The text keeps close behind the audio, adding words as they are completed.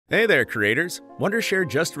Hey there, creators! Wondershare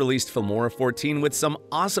just released FIlmora 14 with some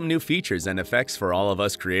awesome new features and effects for all of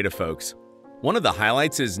us creative folks. One of the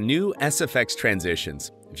highlights is new SFX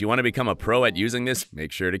Transitions. If you want to become a pro at using this,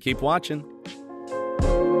 make sure to keep watching.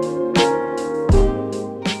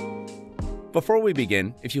 Before we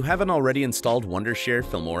begin, if you haven't already installed Wondershare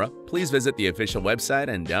FIlmora, please visit the official website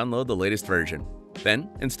and download the latest version. Then,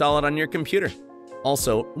 install it on your computer.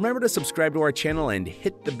 Also, remember to subscribe to our channel and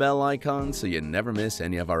hit the bell icon so you never miss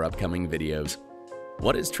any of our upcoming videos.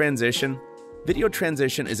 What is transition? Video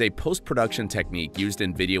transition is a post-production technique used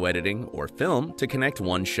in video editing or film to connect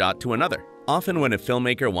one shot to another. Often when a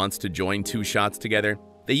filmmaker wants to join two shots together,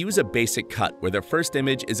 they use a basic cut where the first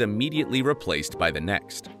image is immediately replaced by the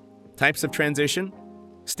next. Types of transition?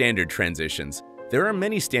 Standard transitions. There are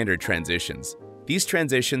many standard transitions. These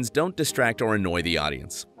transitions don't distract or annoy the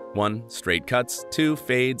audience. 1. Straight cuts. 2.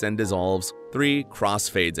 Fades and dissolves. 3.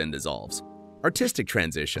 Crossfades and dissolves. Artistic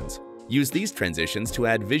transitions. Use these transitions to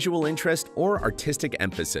add visual interest or artistic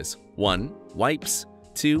emphasis. 1. Wipes.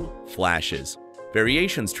 2. Flashes.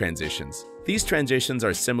 Variations transitions. These transitions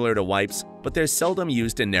are similar to wipes, but they're seldom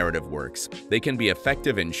used in narrative works. They can be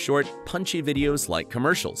effective in short, punchy videos like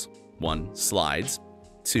commercials. 1. Slides.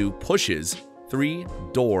 2. Pushes. 3.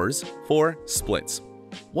 Doors. 4. Splits.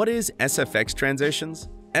 What is SFX transitions?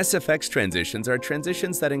 SFX transitions are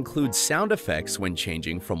transitions that include sound effects when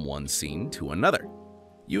changing from one scene to another.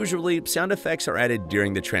 Usually, sound effects are added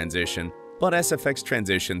during the transition, but SFX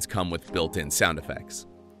transitions come with built-in sound effects.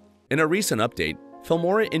 In a recent update,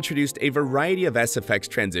 FIlmora introduced a variety of SFX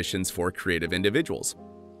transitions for creative individuals.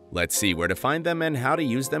 Let's see where to find them and how to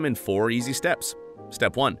use them in 4 easy steps.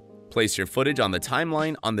 Step 1. Place your footage on the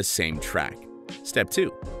timeline on the same track. Step 2.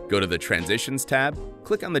 Go to the Transitions tab,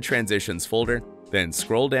 click on the Transitions folder, then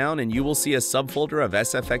scroll down and you will see a subfolder of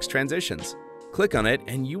SFX Transitions. Click on it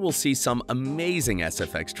and you will see some amazing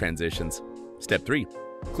SFX transitions. Step 3.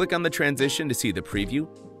 Click on the transition to see the preview.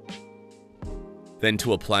 Then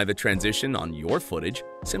to apply the transition on your footage,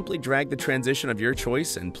 simply drag the transition of your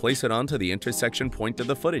choice and place it onto the intersection point of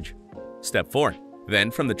the footage. Step 4.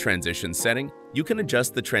 Then from the transition setting, you can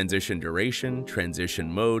adjust the transition duration,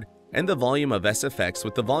 transition mode, and the volume of SFX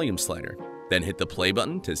with the volume slider. Then hit the play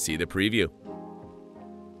button to see the preview.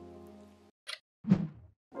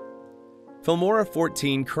 FIlmora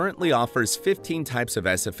 14 currently offers 15 types of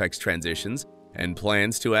SFX transitions and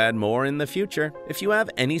plans to add more in the future. If you have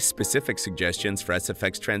any specific suggestions for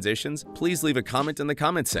SFX transitions, please leave a comment in the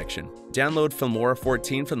comments section. Download FIlmora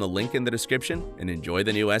 14 from the link in the description and enjoy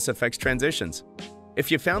the new SFX transitions. If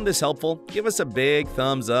you found this helpful, give us a big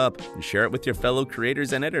thumbs up and share it with your fellow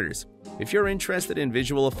creators and editors. If you're interested in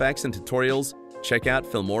visual effects and tutorials, check out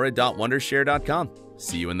filmora.wondershare.com.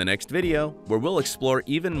 See you in the next video, where we'll explore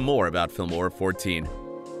even more about FIlmora 14.